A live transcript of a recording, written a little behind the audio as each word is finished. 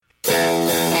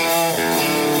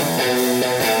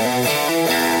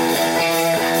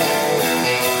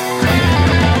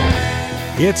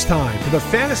It's time for the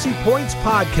Fantasy Points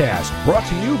Podcast, brought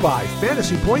to you by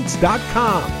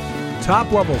FantasyPoints.com.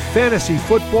 Top-level fantasy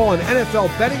football and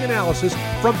NFL betting analysis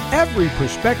from every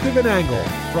perspective and angle,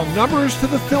 from numbers to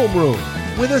the film room,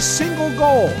 with a single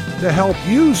goal to help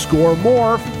you score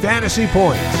more fantasy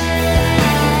points.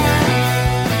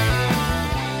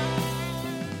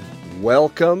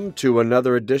 Welcome to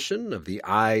another edition of the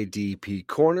IDP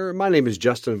Corner. My name is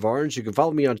Justin Varnes. You can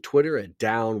follow me on Twitter at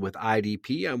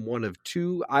DownWithIDP. I'm one of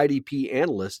two IDP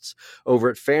analysts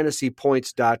over at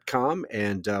FantasyPoints.com,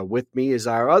 and with me is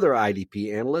our other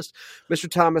IDP analyst, Mr.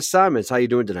 Thomas Simons. How you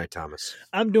doing tonight, Thomas?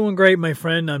 I'm doing great, my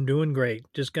friend. I'm doing great.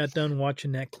 Just got done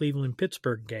watching that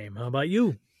Cleveland-Pittsburgh game. How about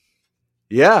you?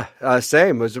 Yeah,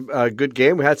 same. It was a good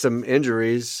game. We had some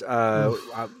injuries, so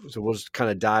we'll just kind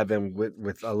of dive in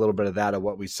with a little bit of that of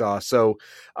what we saw. So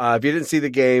if you didn't see the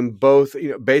game, both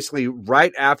basically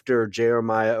right after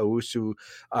Jeremiah Owusu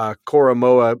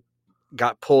Koromoa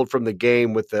got pulled from the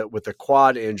game with a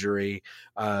quad injury,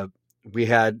 we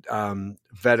had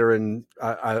veteran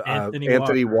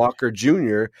Anthony Walker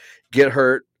Jr. get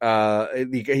hurt.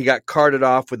 He got carted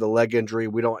off with a leg injury.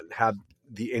 We don't have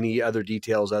any other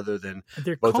details other than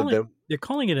both of them. They're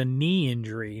calling it a knee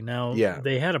injury. Now,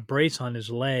 They had a brace on his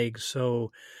leg,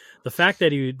 so the fact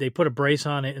that they put a brace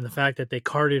on it and the fact that they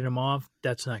carted him off,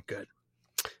 that's not good.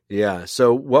 Yeah.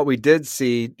 So what we did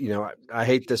see, I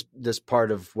hate this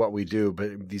part of what we do,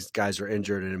 but these guys are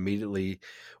injured and immediately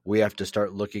we have to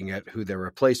start looking at who their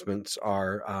replacements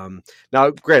are.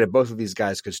 Now, granted, both of these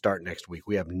guys could start next week.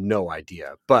 We have no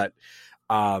idea, but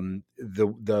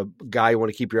the guy you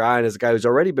want to keep your eye on is a guy who's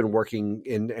already been working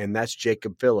and that's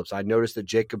Jacob Phillips. I noticed that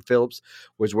Jacob Phillips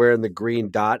was wearing the green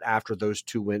dot after those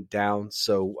two went down.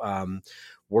 So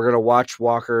we're going to watch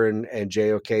Walker and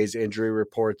JOK's injury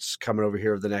reports coming over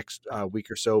here over the next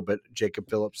week or so. But Jacob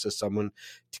Phillips is someone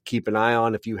to keep an eye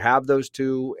on if you have those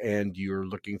two and you're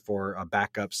looking for a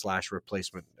backup /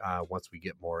 replacement once we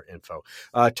get more info.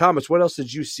 Thomas, what else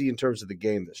did you see in terms of the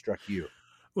game that struck you?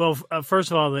 Well,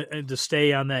 first of all, to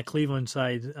stay on that Cleveland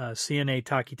side, CNA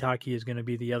Taki is going to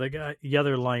be the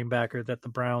other linebacker that the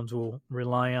Browns will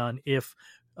rely on if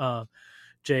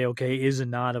JOK is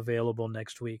not available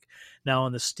next week. Now,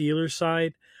 on the Steelers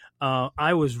side,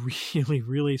 I was really,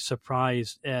 really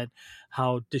surprised at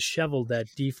how disheveled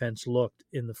that defense looked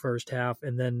in the first half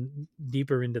and then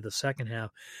deeper into the second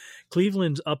half.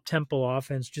 Cleveland's up-tempo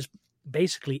offense just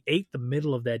basically ate the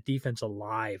middle of that defense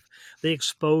alive. They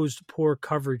exposed poor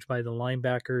coverage by the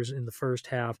linebackers in the first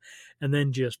half and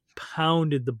then just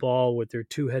pounded the ball with their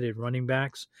two-headed running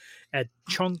backs at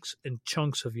chunks and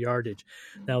chunks of yardage.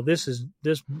 Now, this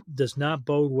does not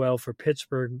bode well for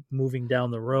Pittsburgh moving down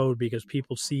the road because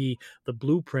people see the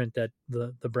blueprint that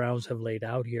the Browns have laid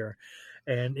out here.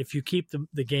 And if you keep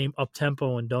the game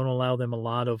up-tempo and don't allow them a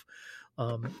lot of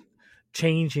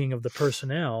changing of the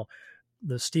personnel,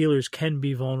 the Steelers can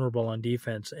be vulnerable on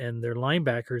defense, and their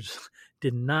linebackers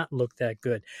did not look that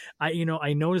good.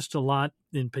 I noticed a lot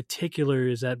in particular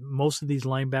is that most of these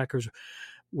linebackers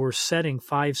were setting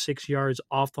 5-6 yards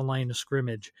off the line of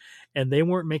scrimmage, and they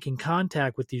weren't making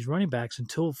contact with these running backs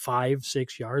until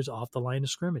 5-6 yards off the line of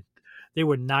scrimmage. They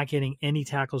were not getting any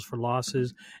tackles for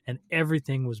losses, and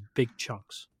everything was big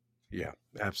chunks. Yeah,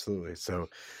 absolutely. So,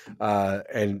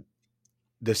 and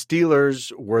the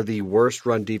Steelers were the worst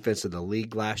run defense in the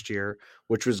league last year,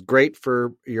 which was great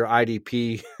for your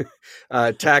IDP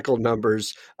tackle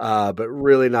numbers, but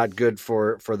really not good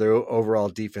for their overall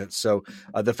defense. So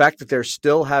the fact that they're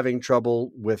still having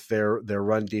trouble with their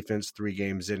run defense 3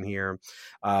 games in here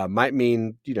might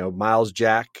mean, Miles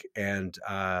Jack and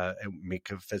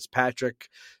Mika Fitzpatrick,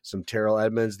 some Terrell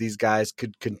Edmonds, these guys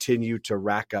could continue to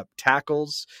rack up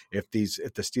tackles if the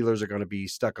Steelers are going to be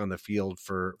stuck on the field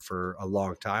for a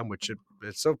long time, which it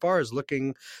so far is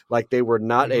looking like they were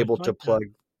not able to plug.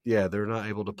 Yeah, they're not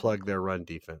able to plug their run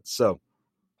defense. So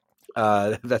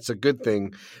that's a good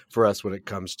thing for us when it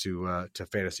comes to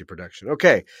fantasy production.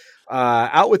 Okay,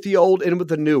 out with the old, in with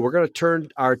the new. We're going to turn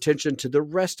our attention to the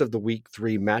rest of the Week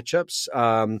 3 matchups.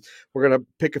 We're going to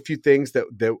pick a few things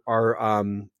that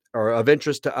are of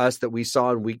interest to us that we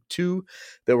saw in Week 2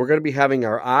 that we're going to be having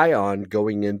our eye on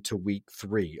going into Week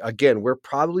 3. Again, we're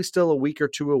probably still a week or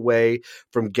two away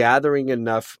from gathering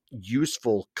enough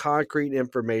useful, concrete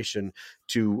information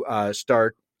to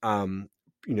start,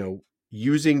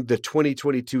 using the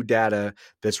 2022 data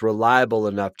that's reliable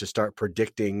enough to start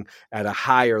predicting at a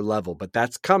higher level. But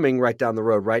that's coming right down the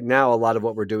road. Right now, a lot of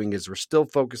what we're doing is we're still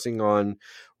focusing on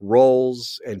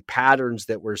roles and patterns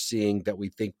that we're seeing that we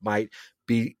think might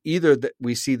be either that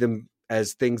we see them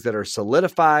as things that are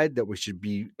solidified that we should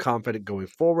be confident going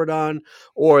forward on,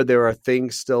 or there are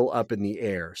things still up in the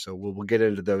air. So we'll get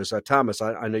into those. Thomas,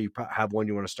 I know you have one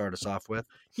you want to start us off with.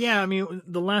 Yeah, I mean,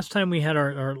 the last time we had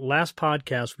our last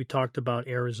podcast, we talked about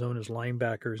Arizona's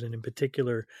linebackers, and in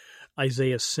particular,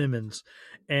 Isaiah Simmons.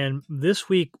 And this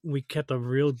week, we kept a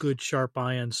real good, sharp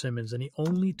eye on Simmons, and he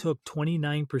only took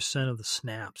 29% of the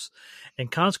snaps.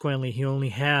 And consequently, he only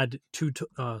had 2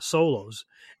 solos.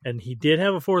 And he did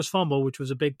have a forced fumble, which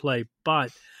was a big play.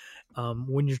 But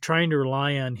when you're trying to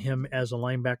rely on him as a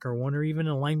linebacker 1 or even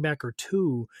a linebacker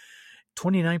 2,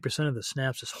 29% of the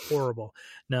snaps is horrible.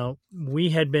 Now, we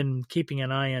had been keeping an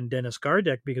eye on Dennis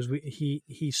Gardeck because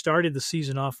he started the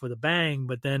season off with a bang,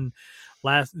 but then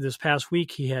this past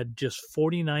week he had just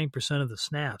 49% of the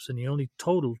snaps, and he only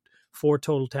totaled 4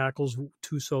 total tackles,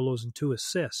 2 solos, and 2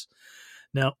 assists.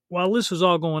 Now, while this was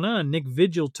all going on, Nick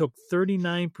Vigil took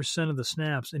 39% of the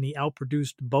snaps, and he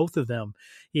outproduced both of them.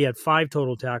 He had 5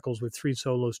 total tackles with 3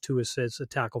 solos, 2 assists, a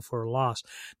tackle for a loss.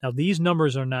 Now, these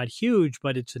numbers are not huge,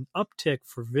 but it's an uptick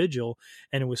for Vigil,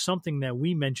 and it was something that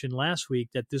we mentioned last week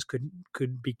that this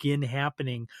could begin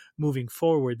happening moving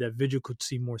forward, that Vigil could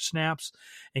see more snaps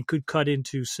and could cut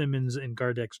into Simmons and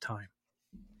Gardeck's time.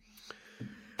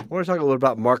 I want to talk a little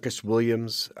about Marcus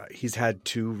Williams. He's had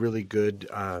 2 really good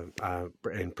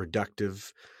and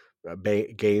productive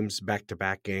games,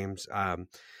 back-to-back games.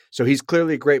 So he's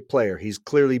clearly a great player. He's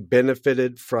clearly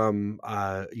benefited from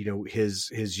his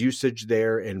usage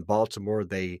there in Baltimore.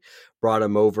 They brought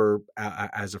him over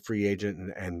as a free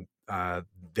agent, and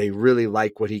they really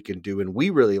like what he can do, and we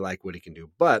really like what he can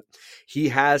do. But he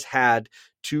has had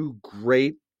 2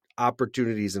 great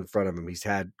opportunities in front of him. He's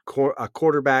had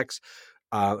quarterbacks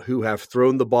who have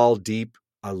thrown the ball deep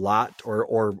a lot,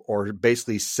 or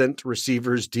basically sent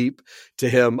receivers deep to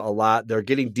him a lot. They're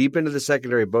getting deep into the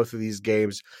secondary both of these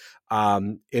games.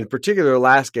 In particular,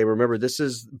 last game, remember, this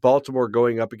is Baltimore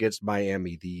going up against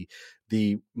Miami,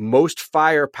 the most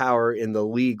firepower in the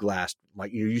league last.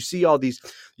 Like you see all these,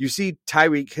 you see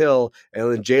Tyreek Hill and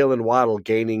then Jalen Waddle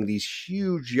gaining these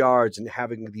huge yards and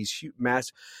having these huge,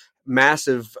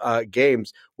 massive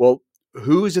games. Well,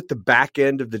 who's at the back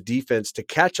end of the defense to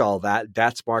catch all that?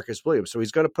 That's Marcus Williams. So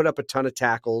he's going to put up a ton of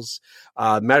tackles.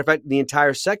 Matter of fact, the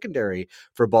entire secondary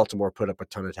for Baltimore put up a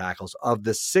ton of tackles. Of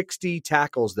the 60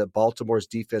 tackles that Baltimore's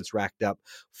defense racked up,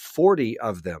 40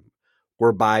 of them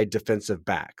were by defensive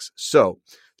backs. So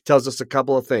it tells us a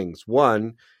couple of things.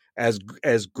 One, as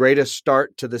great a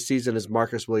start to the season as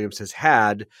Marcus Williams has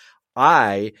had,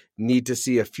 I need to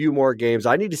see a few more games.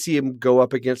 I need to see him go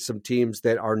up against some teams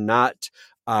that are not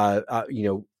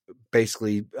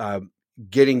basically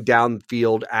getting down the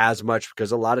field as much,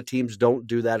 because a lot of teams don't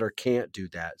do that or can't do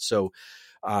that. So,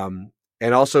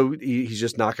 and also he's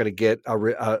just not going to get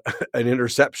an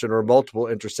interception or multiple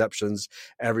interceptions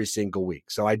every single week.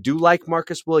 So I do like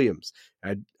Marcus Williams.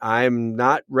 I'm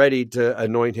not ready to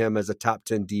anoint him as a top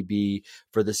 10 DB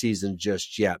for the season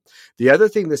just yet. The other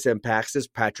thing this impacts is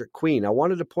Patrick Queen. I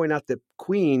wanted to point out that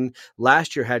Queen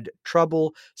last year had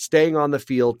trouble staying on the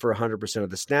field for 100%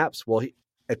 of the snaps. Well,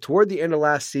 toward the end of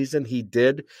last season, he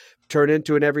did turn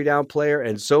into an every down player.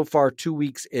 And so far, 2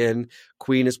 weeks in,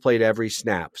 Queen has played every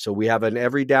snap. So we have an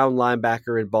every down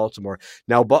linebacker in Baltimore.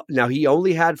 Now he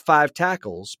only had 5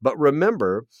 tackles, but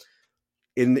remember,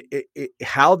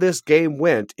 how this game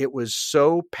went, it was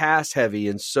so pass heavy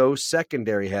and so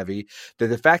secondary heavy that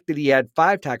the fact that he had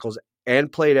 5 tackles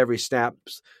and played every snap,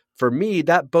 for me,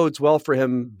 that bodes well for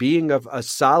him being a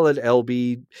solid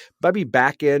LB, maybe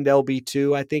back end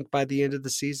LB2, I think, by the end of the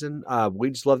season.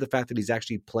 We just love the fact that he's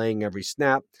actually playing every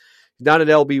snap. Not an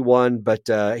LB1,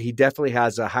 but he definitely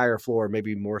has a higher floor,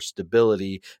 maybe more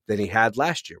stability than he had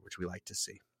last year, which we like to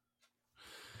see.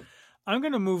 I'm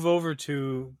going to move over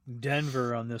to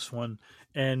Denver on this one.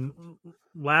 And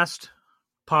last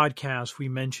podcast, we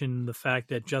mentioned the fact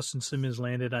that Justin Simmons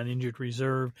landed on injured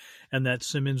reserve and that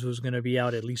Simmons was going to be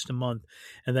out at least a month,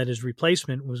 and that his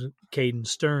replacement was Caden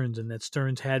Stearns, and that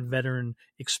Stearns had veteran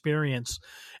experience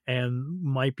and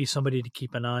might be somebody to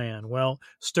keep an eye on. Well,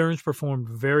 Stearns performed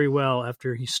very well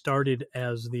after he started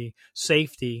as the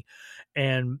safety,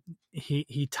 and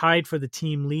he tied for the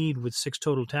team lead with 6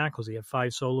 total tackles. He had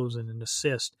 5 solos and an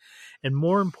assist. And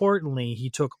more importantly, he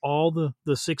took all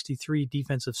the 63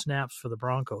 defensive snaps for the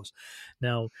Broncos.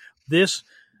 Now, this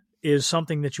is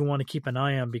something that you want to keep an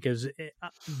eye on, because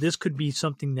this could be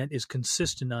something that is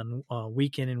consistent on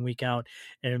week in and week out.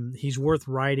 And he's worth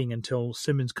riding until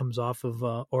Simmons comes off of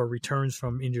or returns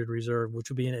from injured reserve, which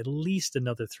will be in at least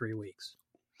another 3 weeks.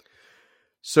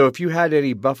 So if you had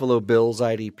any Buffalo Bills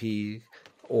IDP,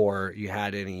 or you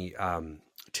had any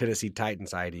Tennessee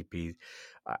Titans IDP,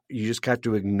 you just have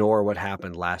to ignore what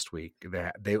happened last week.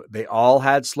 They all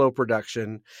had slow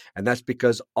production, and that's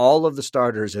because all of the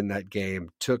starters in that game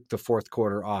took the fourth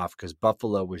quarter off because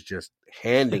Buffalo was just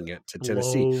handing it to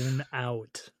Tennessee. Blown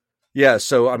out. Yeah,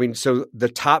 so I mean, so the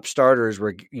top starters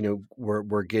were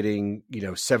getting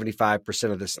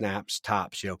 75% of the snaps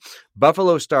tops.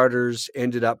 Buffalo starters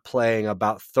ended up playing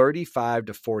about 35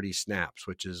 to 40 snaps,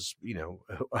 which is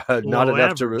not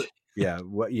enough average.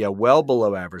 well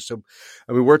below average. So,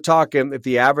 I mean, we're talking if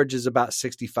the average is about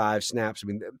 65 snaps. I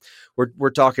mean, we're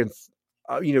talking.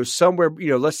 Somewhere,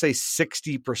 let's say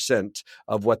 60%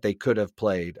 of what they could have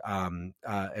played, and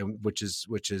which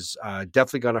is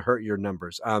definitely going to hurt your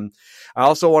numbers. I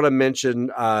also want to mention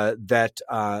that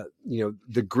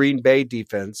the Green Bay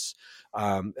defense,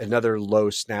 another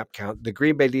low snap count. The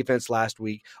Green Bay defense last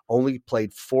week only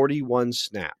played 41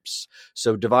 snaps.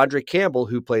 So Devondre Campbell,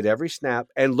 who played every snap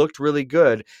and looked really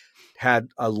good, had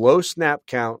a low snap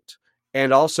count.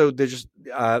 And also,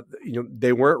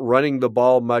 they weren't running the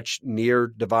ball much near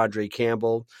Devondre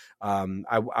Campbell.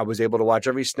 I was able to watch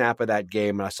every snap of that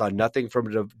game, and I saw nothing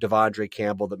from Devondre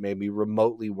Campbell that made me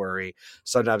remotely worry.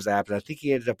 Sometimes that happens. I think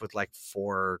he ended up with like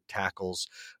 4 tackles.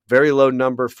 Very low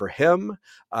number for him,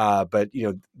 but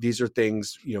these are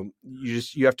things you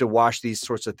have to wash these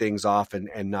sorts of things off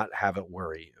and not have it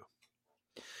worry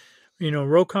you.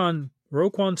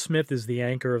 Roquan Smith is the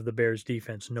anchor of the Bears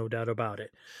defense, no doubt about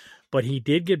it. But he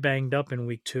did get banged up in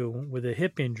week 2 with a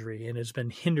hip injury and has been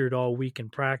hindered all week in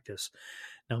practice.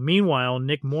 Now, meanwhile,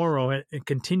 Nick Morrow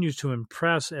continues to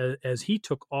impress as he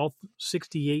took all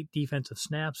 68 defensive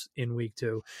snaps in week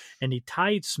 2, and he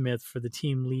tied Smith for the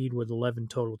team lead with 11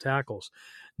 total tackles.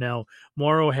 Now,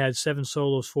 Morrow had 7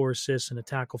 solos, 4 assists, and a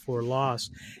tackle for a loss.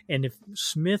 And if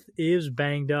Smith is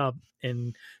banged up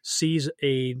and sees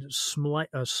a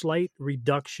slight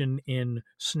reduction in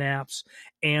snaps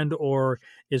and or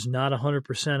is not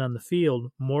 100% on the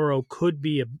field, Morrow could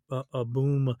be a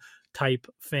boom type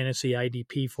fantasy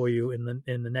IDP for you in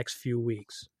the next few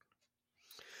weeks.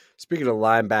 Speaking of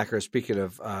linebackers, speaking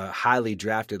of highly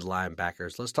drafted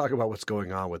linebackers, let's talk about what's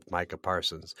going on with Micah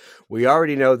Parsons. We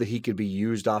already know that he could be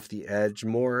used off the edge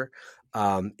more.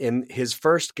 In his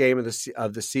first game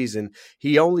of the season,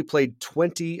 he only played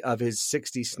 20 of his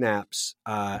 60 snaps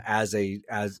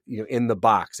in the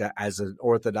box as an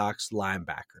orthodox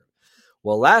linebacker.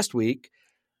 Well, last week,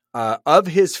 of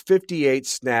his 58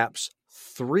 snaps,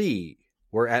 3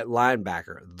 were at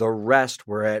linebacker. The rest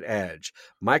were at edge.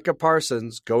 Micah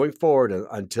Parsons, going forward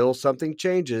until something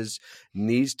changes,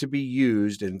 needs to be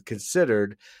used and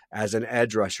considered as an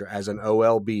edge rusher, as an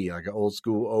OLB, like an old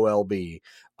school OLB.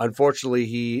 Unfortunately,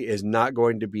 he is not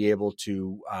going to be able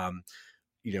to,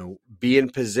 be in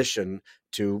position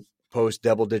to post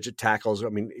double-digit tackles. I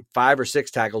mean, 5 or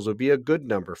 6 tackles would be a good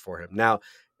number for him. Now,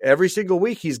 every single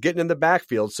week he's getting in the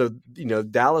backfield. So,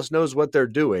 Dallas knows what they're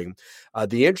doing.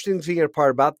 The interesting thing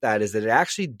part about that is that it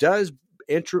actually does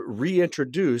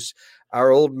reintroduce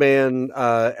our old man,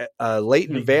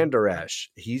 Leighton Vander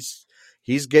Esch.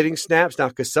 He's getting snaps now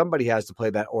because somebody has to play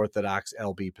that orthodox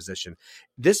LB position.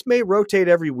 This may rotate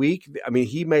every week. I mean,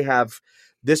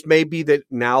 this may be that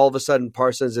now all of a sudden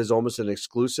Parsons is almost an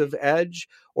exclusive edge,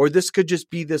 or this could just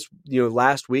be this,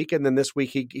 last week. And then this week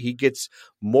he gets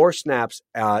more snaps,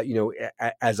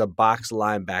 as a box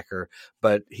linebacker,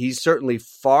 but he's certainly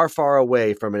far, far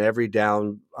away from an every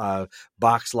down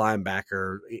box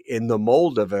linebacker in the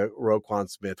mold of a Roquan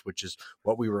Smith, which is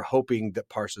what we were hoping that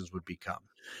Parsons would become.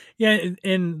 Yeah.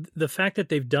 And the fact that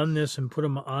they've done this and put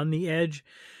him on the edge,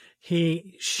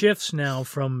 he shifts now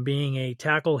from being a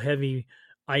tackle heavy,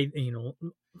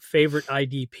 favorite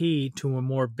IDP to a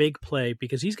more big play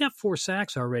because he's got 4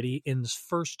 sacks already in his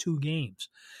first 2 games.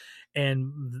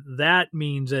 And that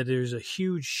means that there's a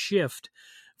huge shift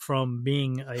from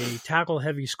being a tackle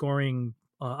heavy scoring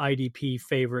IDP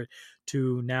favorite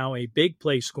to now a big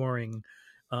play scoring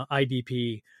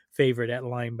IDP favorite at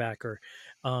linebacker.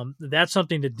 That's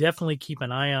something to definitely keep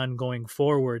an eye on going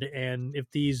forward. And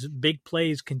if these big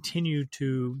plays continue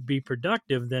to be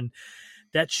productive, then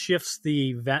that shifts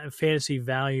the fantasy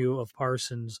value of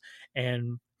Parsons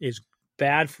and is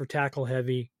bad for tackle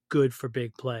heavy, good for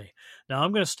big play. Now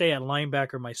I'm going to stay at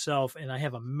linebacker myself, and I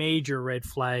have a major red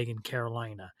flag in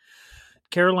Carolina.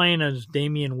 Carolina's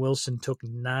Damian Wilson took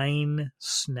 9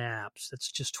 snaps. That's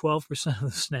just 12%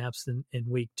 of the snaps in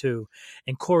week 2.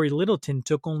 And Corey Littleton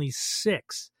took only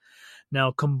 6.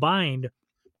 Now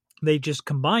they just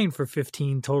combined for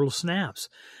 15 total snaps.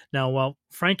 Now, while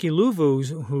Frankie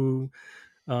Louvu, who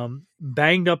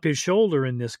banged up his shoulder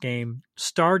in this game,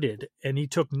 started, and he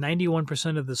took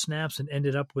 91% of the snaps and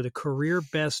ended up with a career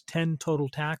best 10 total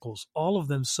tackles, all of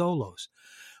them solos.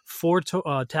 4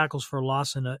 tackles for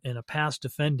loss and a pass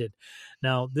defended.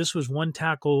 Now, this was 1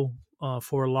 tackle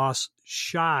for a loss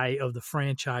shy of the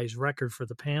franchise record for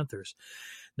the Panthers.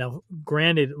 Now,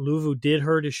 granted, Luvu did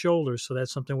hurt his shoulder, so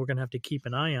that's something we're going to have to keep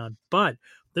an eye on. But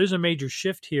there's a major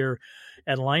shift here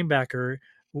at linebacker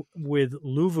with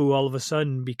Luvu all of a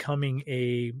sudden becoming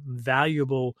a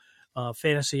valuable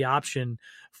fantasy option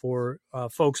for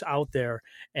folks out there.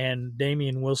 And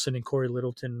Damian Wilson and Corey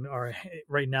Littleton are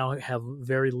right now have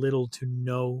very little to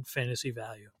no fantasy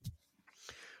value.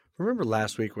 Remember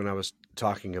last week when I was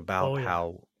talking about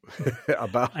how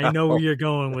about I know where you're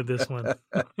going with this one.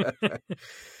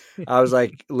 I was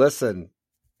like, listen,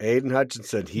 Aiden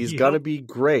Hutchinson, he's going to be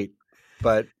great,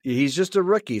 but he's just a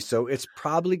rookie, so it's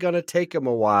probably going to take him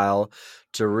a while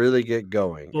to really get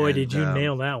going. Boy, did you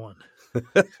nail that one.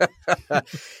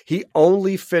 He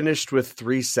only finished with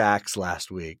 3 sacks last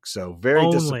week, so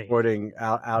very disappointing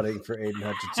outing for Aiden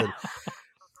Hutchinson.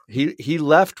 He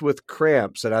left with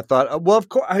cramps, and I thought, well,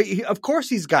 of course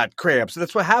he's got cramps.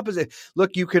 That's what happens.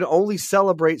 Look, you can only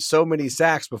celebrate so many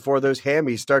sacks before those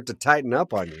hammies start to tighten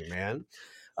up on you, man.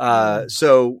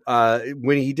 So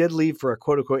when he did leave for a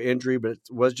quote unquote injury, but it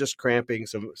was just cramping,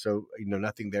 so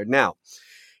nothing there. Now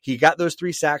he got those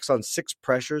 3 sacks on 6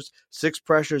 pressures. 6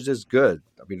 pressures is good.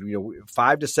 I mean,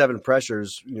 5 to 7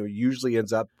 pressures, usually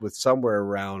ends up with somewhere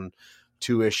around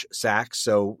 2-ish sacks.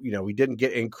 So, we didn't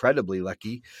get incredibly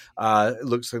lucky. It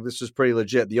looks like this was pretty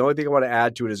legit. The only thing I want to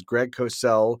add to it is Greg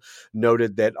Cosell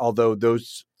noted that although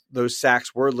those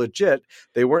sacks were legit,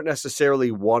 they weren't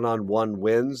necessarily one-on-one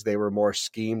wins. They were more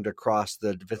schemed across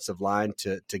the defensive line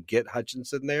to get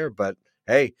Hutchinson there. But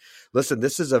hey, listen,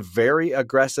 this is a very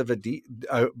aggressive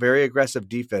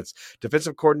defense.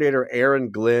 Defensive coordinator Aaron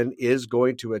Glenn is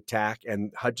going to attack,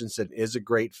 and Hutchinson is a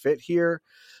great fit here.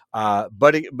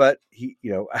 But he,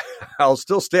 I'll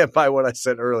still stand by what I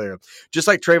said earlier. Just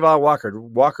like Trayvon Walker.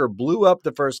 Walker blew up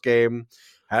the first game,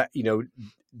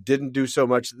 didn't do so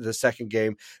much the second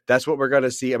game. That's what we're going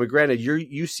to see. I mean, granted,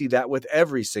 you see that with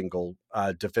every single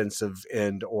defensive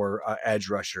end or edge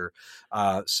rusher.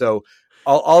 So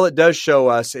all it does show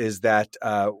us is that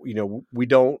we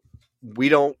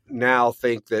don't now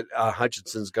think that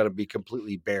Hutchinson's going to be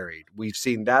completely buried. We've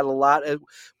seen that a lot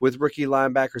with rookie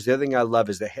linebackers. The other thing I love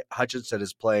is that Hutchinson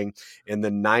is playing in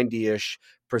the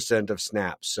 90-ish% of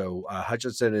snaps. So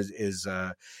Hutchinson is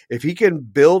if he can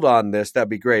build on this, that'd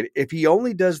be great. If he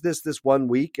only does this 1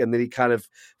 week and then he kind of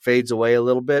fades away a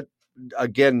little bit,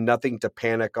 again, nothing to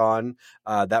panic on.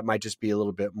 That might just be a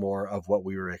little bit more of what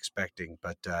we were expecting,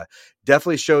 but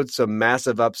definitely showed some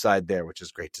massive upside there, which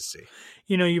is great to see.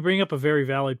 You bring up a very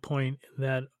valid point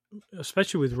that,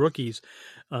 especially with rookies,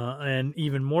 and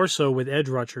even more so with edge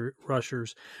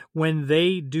rushers, when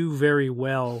they do very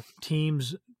well,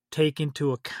 teams take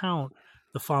into account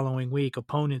the following week.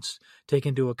 Opponents take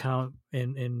into account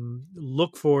and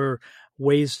look for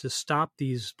ways to stop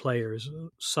these players,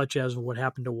 such as what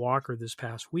happened to Walker this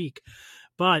past week.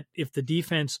 But if the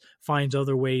defense finds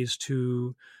other ways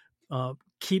to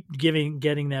keep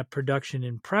getting that production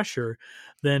and pressure,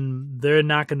 then they're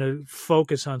not going to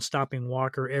focus on stopping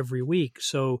Walker every week.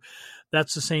 So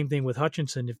that's the same thing with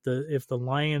Hutchinson. If the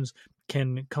Lions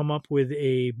can come up with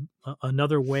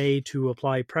another way to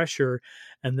apply pressure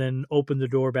and then open the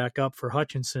door back up for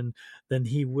Hutchinson, then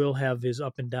he will have his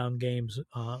up and down games,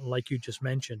 like you just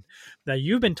mentioned. Now,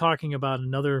 you've been talking about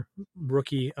another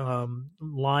rookie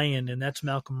Lion, and that's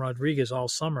Malcolm Rodriguez all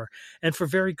summer, and for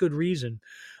very good reason.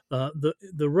 The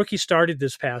rookie started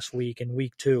this past week in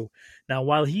week 2. Now,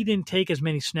 while he didn't take as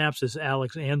many snaps as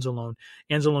Alex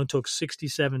Anzalone took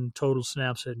 67 total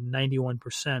snaps at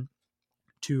 91%.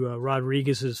 To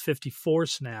Rodriguez's 54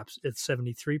 snaps at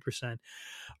 73%.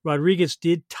 Rodriguez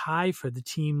did tie for the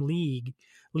team lead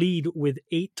with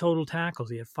 8 total tackles.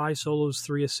 He had 5 solos,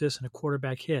 3 assists, and a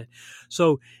quarterback hit.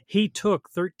 So he took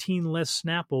 13 less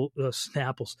snaps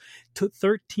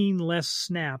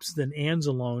than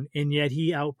Anzalone, and yet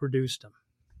he outproduced him.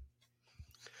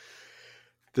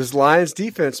 This Lions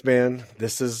defense, man,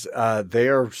 they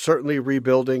are certainly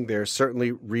rebuilding. They're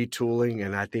certainly retooling.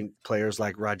 And I think players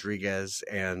like Rodriguez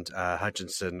and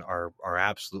Hutchinson are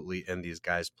absolutely in these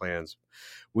guys' plans.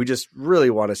 We just really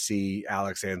want to see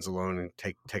Alex Anzalone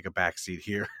take a backseat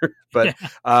here. But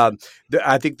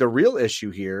I think the real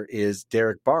issue here is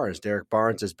Derek Barnes. Derek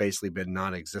Barnes has basically been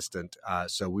non-existent.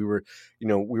 So we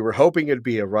were hoping it'd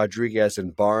be a Rodriguez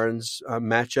and Barnes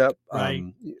matchup.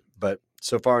 Right. But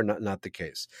so far, not the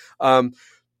case. I want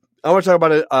to talk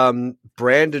about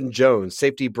Brandon Jones,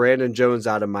 safety Brandon Jones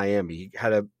out of Miami. He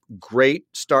had a great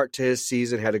start to his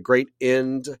season, had a great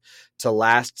end to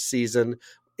last season,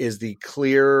 is the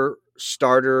clear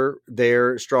starter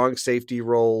there, strong safety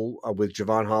role with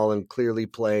Javon Holland clearly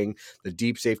playing the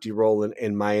deep safety role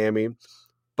in Miami.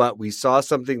 But we saw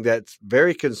something that's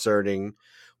very concerning,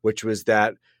 which was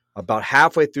that about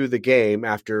halfway through the game,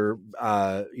 after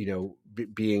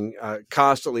being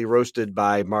constantly roasted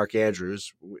by Mark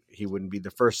Andrews, he wouldn't be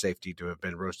the first safety to have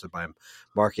been roasted by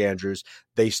Mark Andrews.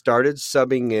 They started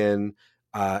subbing in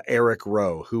Eric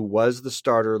Rowe, who was the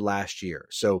starter last year.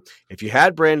 So if you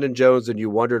had Brandon Jones and you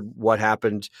wondered what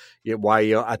happened,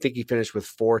 why I think he finished with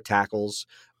 4 tackles.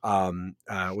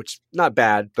 Which not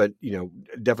bad, but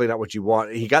definitely not what you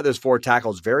want. He got those 4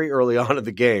 tackles very early on in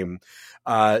the game.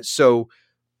 So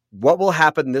what will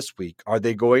happen this week? Are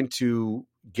they going to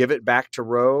give it back to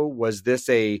Rowe? Was this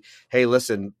hey,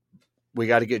 listen, we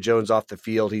got to get Jones off the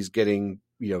field. He's getting,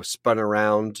 spun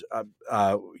around,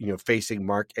 facing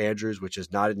Mark Andrews, which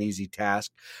is not an easy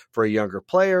task for a younger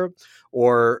player,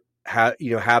 or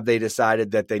have they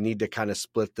decided that they need to kind of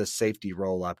split the safety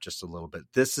role up just a little bit?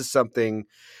 This is something,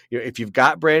 if you've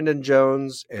got Brandon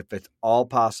Jones, if it's all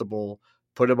possible,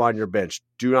 put him on your bench.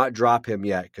 Do not drop him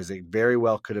yet, because it very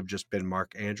well could have just been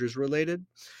Mark Andrews related.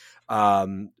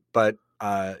 But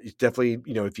definitely,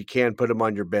 if you can, put him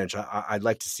on your bench. I'd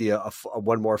like to see a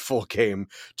one more full game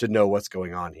to know what's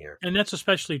going on here. And that's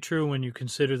especially true when you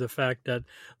consider the fact that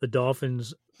the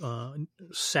Dolphins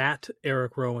sat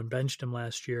Eric Rowe and benched him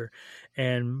last year,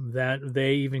 and that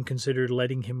they even considered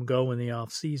letting him go in the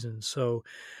offseason. So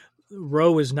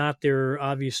Rowe is not their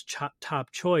obvious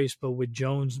top choice, but with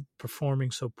Jones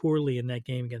performing so poorly in that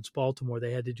game against Baltimore,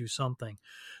 they had to do something.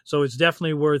 So it's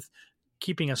definitely worth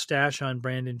keeping a stash on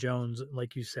Brandon Jones,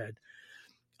 like you said.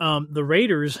 The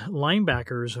Raiders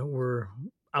linebackers were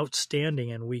outstanding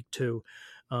in week 2.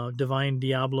 Divine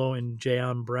Diablo and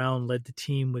Jayon Brown led the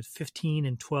team with 15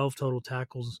 and 12 total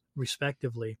tackles,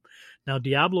 respectively. Now,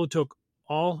 Diablo took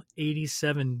all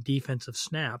 87 defensive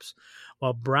snaps,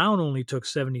 while Brown only took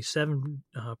 77%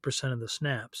 of the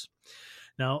snaps.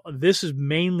 Now, this is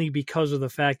mainly because of the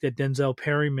fact that Denzel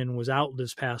Perryman was out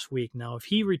this past week. Now, if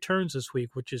he returns this week,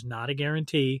 which is not a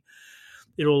guarantee,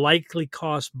 it'll likely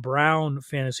cost Brown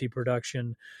fantasy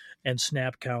production and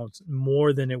snap counts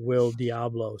more than it will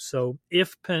Diablo. So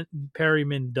if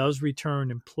Perryman does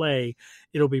return and play,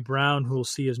 it'll be Brown who will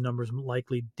see his numbers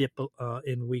likely dip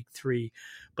in week 3.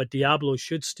 But Diablo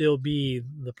should still be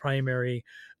the primary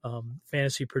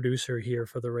fantasy producer here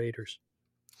for the Raiders.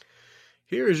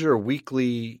 Here is your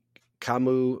weekly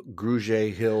Camus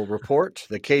Grugier Hill report,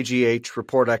 the KGH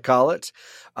report, I call it.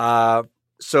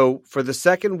 So for the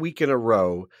second week in a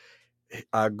row,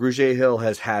 Grugier Hill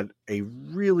has had a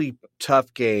really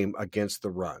tough game against the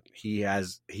run. He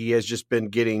has just been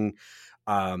getting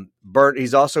burnt.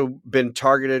 He's also been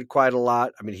targeted quite a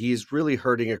lot. I mean, he's really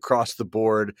hurting across the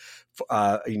board,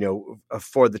 for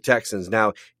the Texans.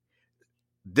 Now,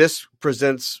 this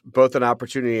presents both an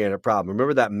opportunity and a problem.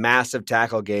 Remember that massive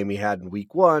tackle game he had in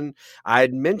week 1? I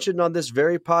had mentioned on this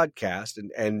very podcast,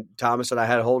 and Thomas and I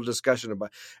had a whole discussion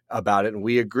about it, and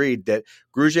we agreed that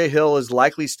Grugier Hill is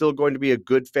likely still going to be a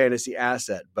good fantasy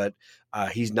asset, but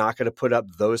he's not going to put up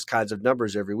those kinds of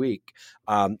numbers every week.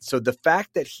 So the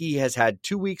fact that he has had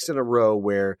 2 weeks in a row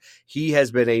where he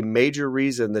has been a major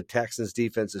reason the Texans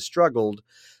defense has struggled,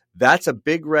 that's a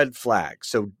big red flag.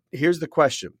 So here's the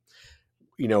question.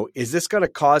 Is this going to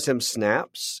cause him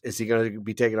snaps? Is he going to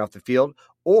be taken off the field?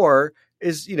 Or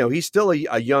is, he's still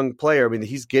a young player. I mean,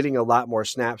 he's getting a lot more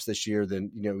snaps this year than,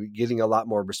 getting a lot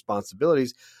more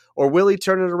responsibilities. Or will he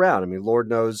turn it around? I mean, Lord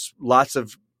knows lots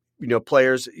of,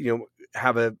 players,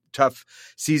 have a tough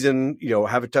season,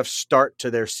 have a tough start to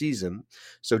their season.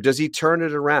 So does he turn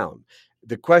it around?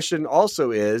 The question also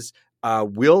is,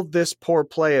 will this poor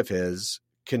play of his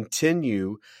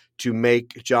continue to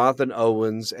make Jonathan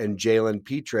Owens and Jalen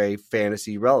Petre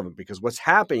fantasy relevant? Because what's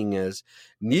happening is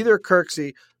neither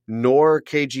Kirksey nor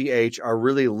KGH are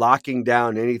really locking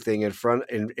down anything in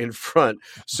front.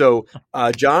 So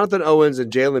Jonathan Owens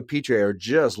and Jalen Petre are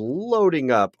just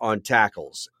loading up on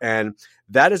tackles. And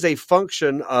that is a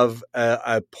function of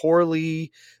a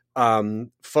poorly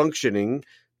functioning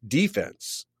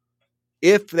defense.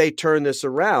 If they turn this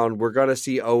around, we're going to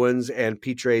see Owens and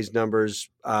Petre's numbers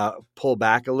pull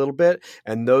back a little bit,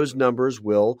 and those numbers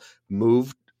will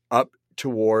move up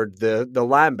toward the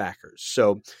linebackers.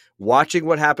 So watching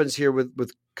what happens here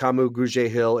with Camus Grugier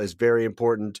Hill is very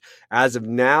important. As of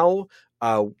now,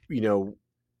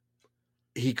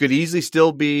 he could easily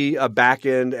still be a back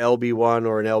end LB1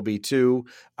 or an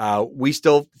LB2. We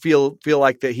still feel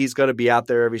like that he's going to be out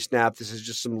there every snap. This is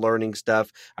just some learning stuff.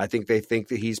 I think they think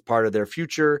that he's part of their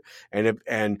future.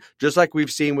 And just like we've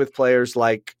seen with players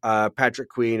like Patrick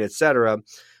Queen, et cetera,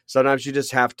 sometimes you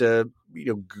just have to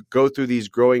go through these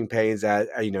growing pains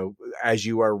as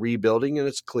you are rebuilding, and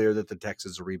it's clear that the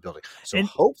Texans are rebuilding. So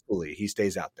hopefully he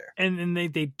stays out there. And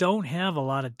they don't have a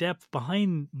lot of depth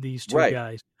behind these two Right.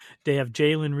 guys. They have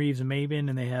Jalen Reeves-Maybin,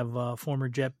 and they have former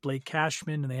Jet Blake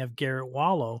Cashman, and they have Garrett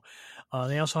Wallow.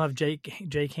 They also have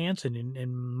Jake Hansen,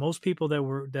 and most people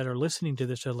that are listening to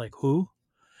this are like, who?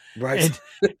 Right.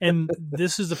 And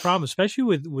this is the problem, especially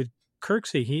with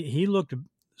Kirksey. He looked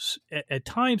at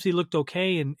times he looked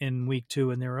okay in week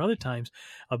 2, and there were other times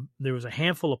there was a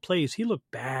handful of plays he looked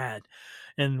bad.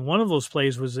 And one of those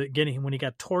plays was when he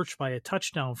got torched by a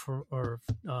touchdown or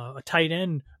a tight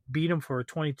end beat him for a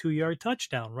 22-yard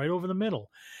touchdown right over the middle.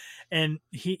 And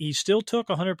he still took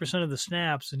 100% of the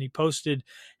snaps, and he posted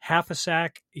half a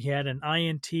sack. He had an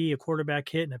INT, a quarterback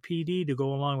hit, and a PD to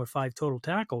go along with 5 total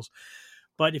tackles.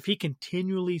 But if he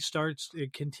continues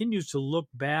to look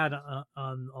bad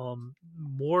on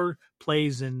more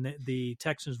plays than the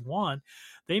Texans want,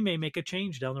 they may make a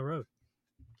change down the road.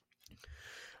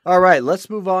 All right, let's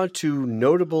move on to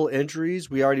notable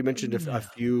injuries. We already mentioned a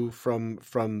few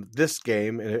from this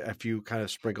game, and a few kind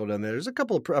of sprinkled in there. There's a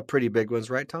couple of pretty big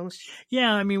ones, right, Thomas?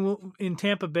 Yeah, I mean, in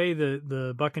Tampa Bay,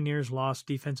 the Buccaneers lost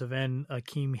defensive end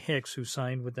Akeem Hicks, who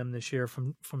signed with them this year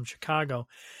from Chicago.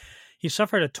 He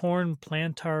suffered a torn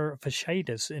plantar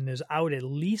fasciitis and is out at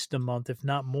least a month, if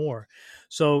not more.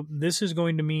 So this is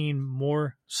going to mean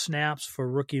more snaps for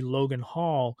rookie Logan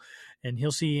Hall, and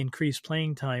he'll see increased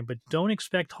playing time. But don't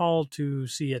expect Hall to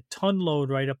see a ton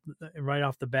load right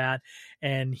off the bat,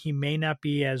 and he may not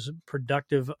be as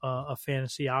productive a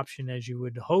fantasy option as you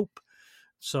would hope.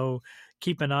 So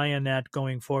keep an eye on that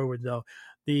going forward, though.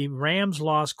 The Rams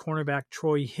lost cornerback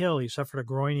Troy Hill. He suffered a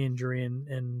groin injury,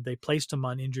 and they placed him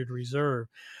on injured reserve.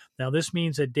 Now, this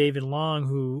means that David Long,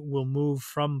 who will move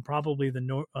from probably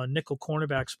the nickel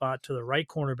cornerback spot to the right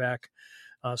cornerback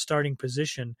starting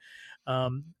position,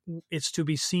 it's to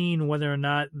be seen whether or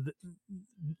not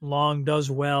Long does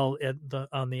well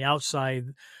on the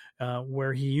outside,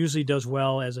 where he usually does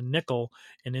well as a nickel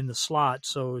and in the slot.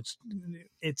 So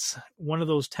it's one of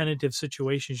those tentative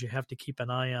situations you have to keep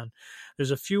an eye on. There's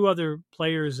a few other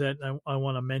players that I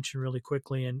want to mention really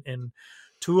quickly, and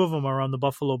 2 of them are on the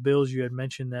Buffalo Bills. You had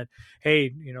mentioned that,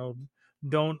 hey,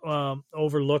 don't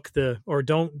overlook or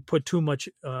don't put too much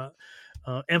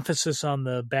emphasis on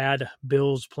the bad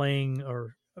Bills playing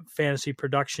or fantasy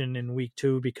production in week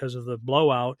 2 because of the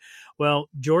blowout. Well,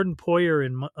 Jordan Poyer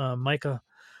and Micah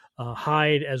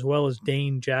Hyde, as well as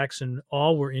Dane Jackson,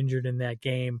 all were injured in that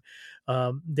game.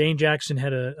 Dane Jackson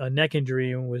had a neck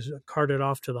injury and was carted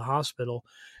off to the hospital,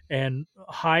 and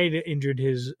Hyde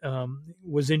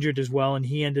was injured as well, and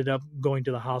he ended up going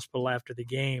to the hospital after the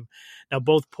game. Now,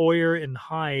 both Poyer and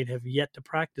Hyde have yet to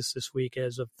practice this week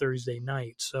as of Thursday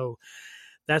night, so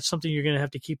that's something you're going to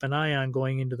have to keep an eye on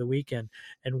going into the weekend.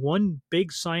 And one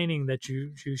big signing that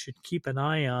you should keep an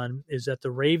eye on is that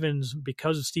the Ravens,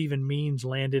 because Stephen Means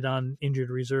landed on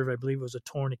injured reserve, I believe it was a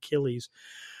torn Achilles,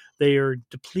 they are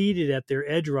depleted at their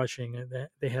edge rushing.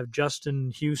 They have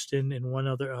Justin Houston and one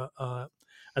other, I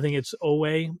think it's Owe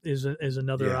is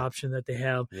another option that they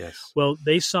have. Yes. Well,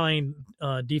 they signed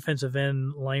defensive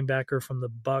end linebacker from the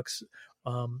Bucks,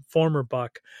 former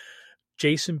Buck,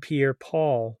 Jason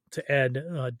Pierre-Paul, to add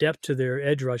depth to their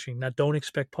edge rushing. Now, don't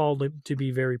expect Paul to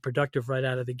be very productive right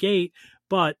out of the gate,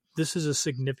 but this is a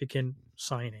significant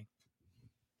signing.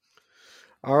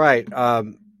 All right.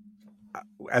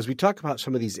 As we talk about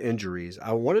some of these injuries,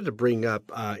 I wanted to bring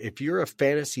up, if you're a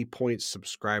Fantasy Points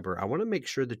subscriber, I want to make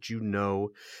sure that you know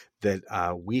that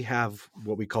we have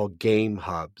what we call game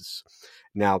hubs.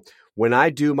 Now, when I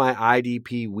do my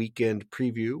IDP weekend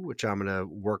preview, which I'm going to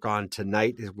work on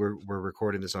tonight, we're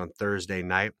recording this on Thursday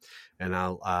night, and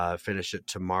I'll finish it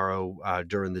tomorrow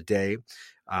during the day,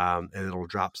 and it'll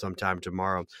drop sometime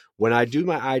tomorrow. When I do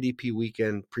my IDP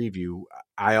weekend preview,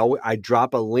 I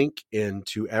drop a link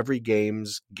into every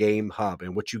game's game hub,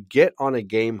 and what you get on a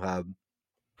game hub,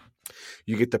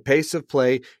 you get the pace of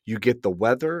play, you get the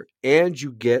weather, and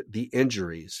you get the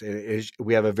injuries. And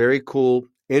we have a very cool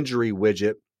injury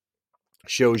widget.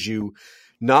 Shows you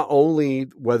not only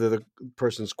whether the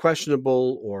person's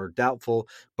questionable or doubtful,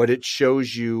 but it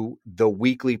shows you the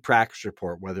weekly practice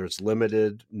report, whether it's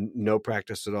limited, no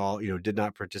practice at all, did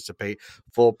not participate,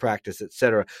 full practice,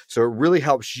 etc. So it really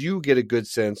helps you get a good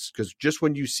sense, because just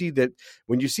when you see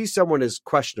someone is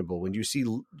questionable, when you see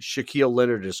Shaquille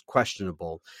Leonard is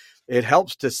questionable, it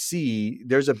helps to see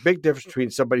there's a big difference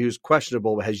between somebody who's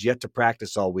questionable but has yet to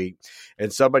practice all week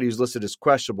and somebody who's listed as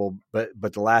questionable but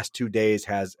the last 2 days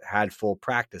has had full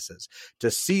practices.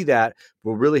 To see that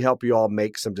will really help you all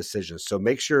make some decisions. So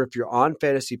make sure if you're on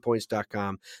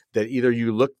fantasypoints.com that either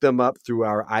you look them up through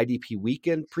our IDP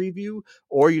weekend preview,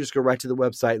 or you just go right to the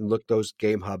website and look those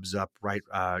game hubs up. Right,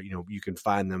 you can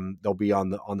find them. They'll be on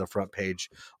the front page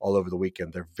all over the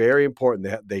weekend. They're very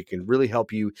important. They can really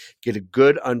help you get a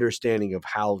good understanding of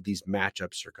how these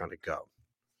matchups are going to go.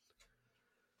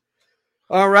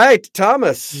 All right,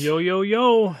 Thomas.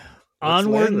 Yo.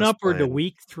 Onward and upward to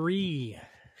week 3.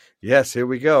 Yes, here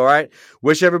we go. All right.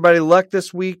 Wish everybody luck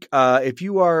this week. If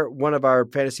you are one of our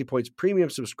Fantasy Points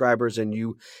premium subscribers and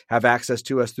you have access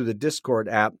to us through the Discord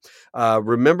app,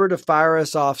 remember to fire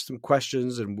us off some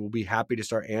questions and we'll be happy to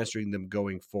start answering them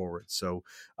going forward. So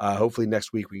hopefully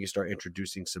next week we can start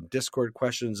introducing some Discord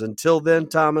questions. Until then,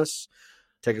 Thomas,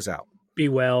 take us out. Be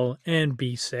well and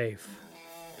be safe.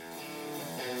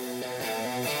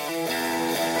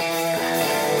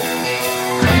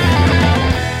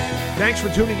 Thanks for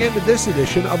tuning in to this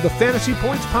edition of the Fantasy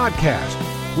Points Podcast.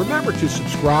 Remember to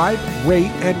subscribe, rate,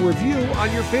 and review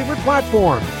on your favorite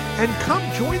platform. And come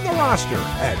join the roster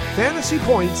at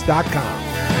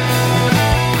fantasypoints.com.